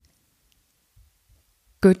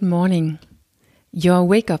Good morning. Your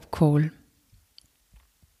wake-up call.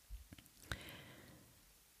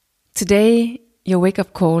 Today, your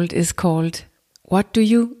wake-up call is called, What do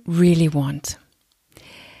you really want?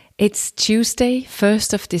 It's Tuesday,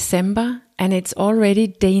 1st of December, and it's already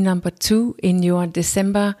day number 2 in your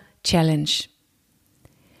December challenge.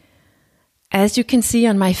 As you can see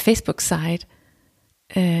on my Facebook site,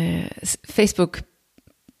 Facebook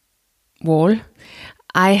wall,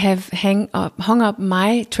 I have hung up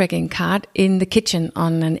my trekking card in the kitchen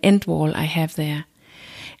on an end wall I have there.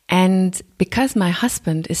 And because my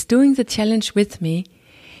husband is doing the challenge with me,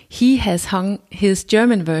 he has hung his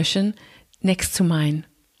German version next to mine.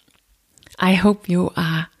 I hope you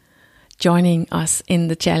are joining us in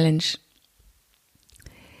the challenge.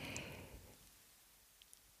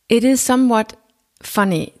 It is somewhat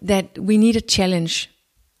funny that we need a challenge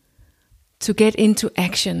to get into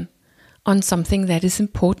action on something that is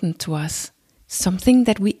important to us, something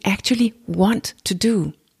that we actually want to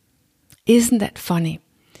do. Isn't that funny?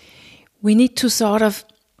 We need to sort of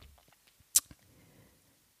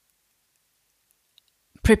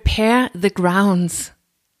prepare the grounds,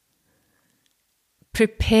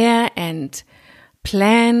 prepare and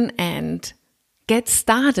plan and get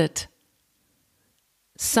started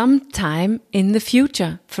sometime in the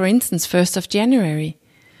future, for instance, 1st of January,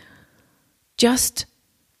 just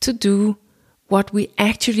to do what we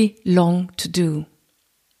actually long to do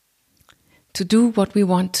what we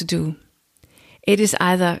want to do. It is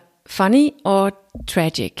either funny or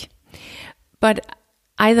tragic, but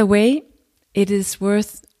either way, it is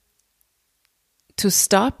worth to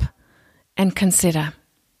stop and consider.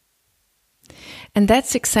 And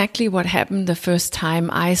that's exactly what happened the first time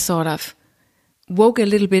I sort of woke a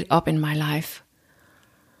little bit up in my life.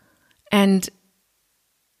 And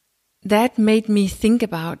that made me think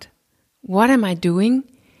about what am I doing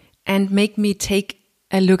and make me take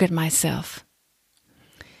a look at myself.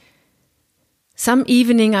 Some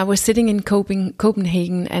evening I was sitting in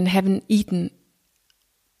Copenhagen and haven't eaten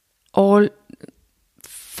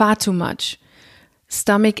far too much,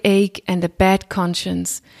 stomach ache and a bad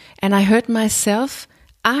conscience. And I heard myself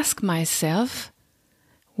ask myself,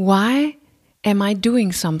 why am I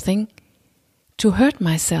doing something to hurt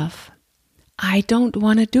myself? I don't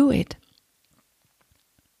want to do it.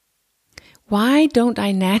 Why don't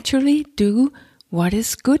I naturally do what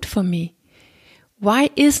is good for me?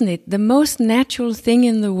 Why isn't it the most natural thing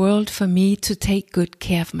in the world for me to take good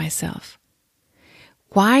care of myself?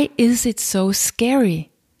 Why is it so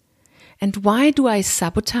scary? And why do I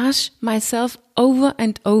sabotage myself over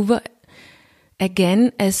and over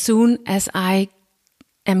again as soon as I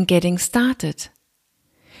am getting started?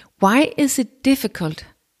 Why is it difficult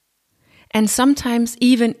and sometimes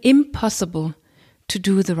even impossible to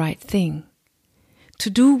do the right thing? To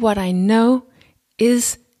do what I know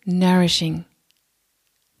is nourishing.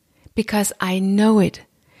 Because I know it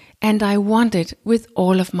and I want it with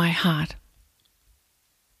all of my heart.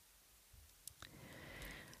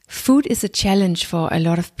 Food is a challenge for a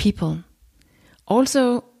lot of people.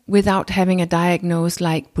 Also without having a diagnosis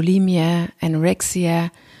like bulimia, anorexia,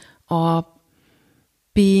 or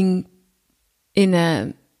being in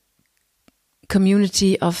a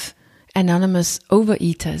community of anonymous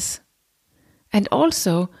overeaters. And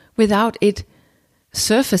also without it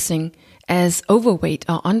surfacing as overweight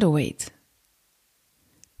or underweight.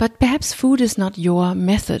 But perhaps food is not your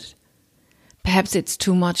method. Perhaps it's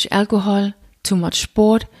too much alcohol, too much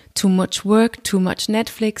sport, too much work, too much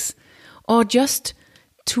Netflix, or just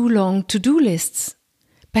too long to-do lists.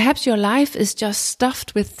 Perhaps your life is just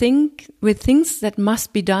stuffed with things that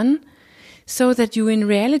must be done, so that you in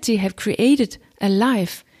reality have created a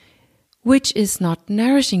life which is not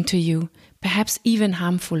nourishing to you, perhaps even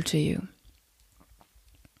harmful to you.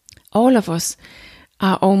 All of us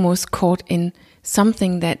are almost caught in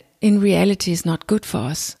something that in reality is not good for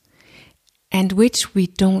us and which we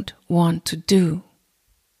don't want to do.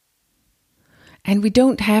 And we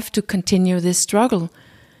don't have to continue this struggle.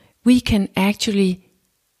 We can actually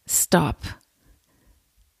stop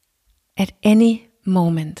at any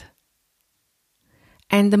moment.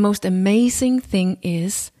 And the most amazing thing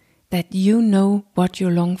is that you know what you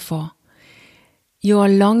long for. Your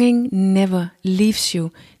longing never leaves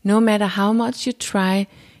you, no matter how much you try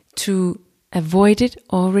to avoid it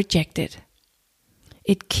or reject it.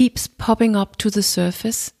 It keeps popping up to the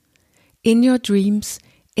surface, in your dreams,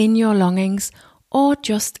 in your longings, or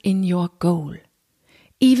just in your goal.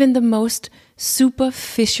 Even the most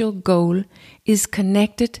superficial goal is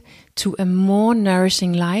connected to a more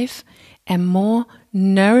nourishing life, a more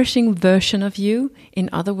nourishing version of you. In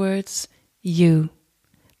other words, you,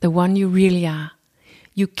 the one you really are.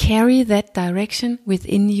 you carry that direction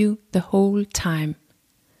within you the whole time,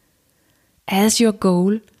 as your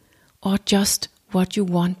goal or just what you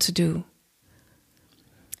want to do.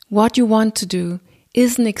 What you want to do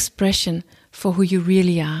is an expression for who you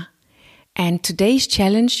really are. And today's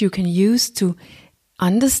challenge you can use to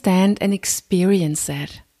understand and experience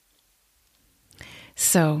that.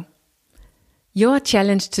 So, your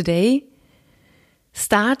challenge today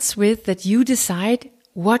starts with that you decide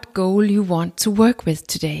what goal you want to work with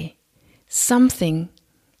today. Something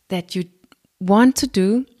that you want to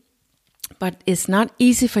do, but it's not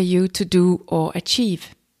easy for you to do or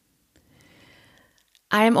achieve.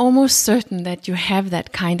 I am almost certain that you have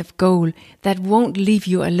that kind of goal that won't leave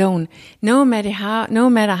you alone. No matter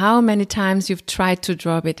how many times you've tried to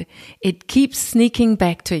drop it, it keeps sneaking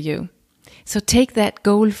back to you. So take that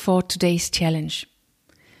goal for today's challenge.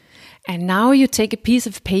 And now you take a piece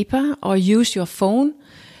of paper or use your phone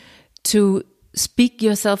to speak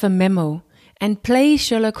yourself a memo and play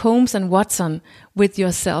Sherlock Holmes and Watson with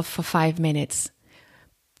yourself for 5 minutes.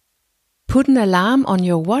 Put an alarm on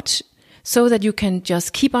your watch so that you can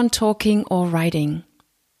just keep on talking or writing.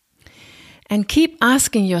 And keep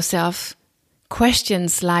asking yourself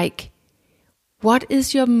questions like, what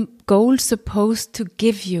is your goal supposed to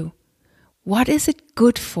give you? What is it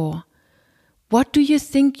good for? What do you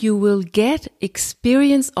think you will get,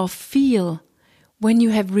 experience or feel when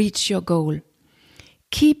you have reached your goal?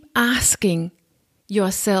 Keep asking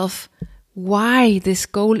yourself why this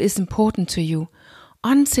goal is important to you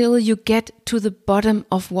until you get to the bottom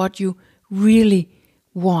of what you really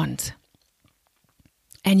want.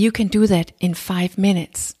 And you can do that in 5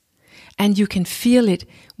 minutes. And you can feel it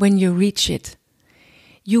when you reach it.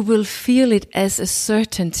 You will feel it as a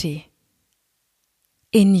certainty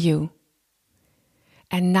in you.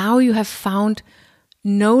 And now you have found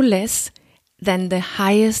no less than the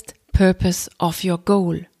highest purpose of your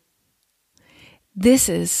goal. This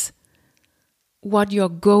is what your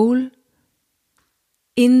goal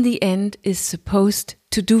in the end is supposed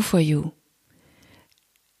to do for you.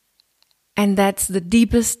 And that's the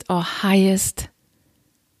deepest or highest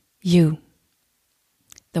you.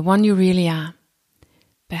 The one you really are.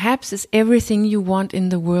 Perhaps is everything you want in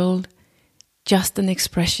the world just an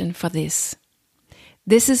expression for this.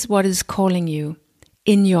 This is what is calling you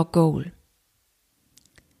in your goal.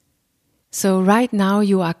 So right now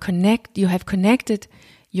you have connected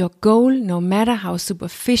your goal, no matter how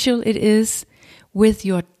superficial it is, with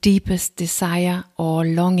your deepest desire or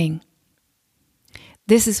longing.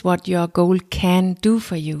 This is what your goal can do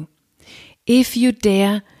for you, if you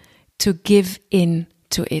dare to give in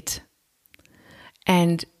to it.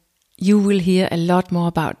 And you will hear a lot more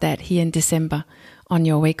about that here in December on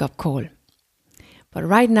your wake-up call. But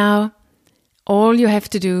right now, all you have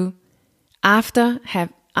to do after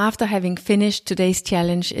having finished today's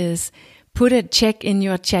challenge is put a check in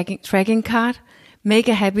your tracking card, make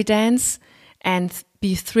a happy dance, and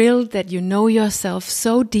be thrilled that you know yourself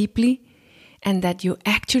so deeply and that you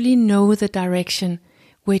actually know the direction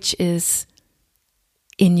which is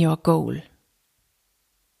in your goal.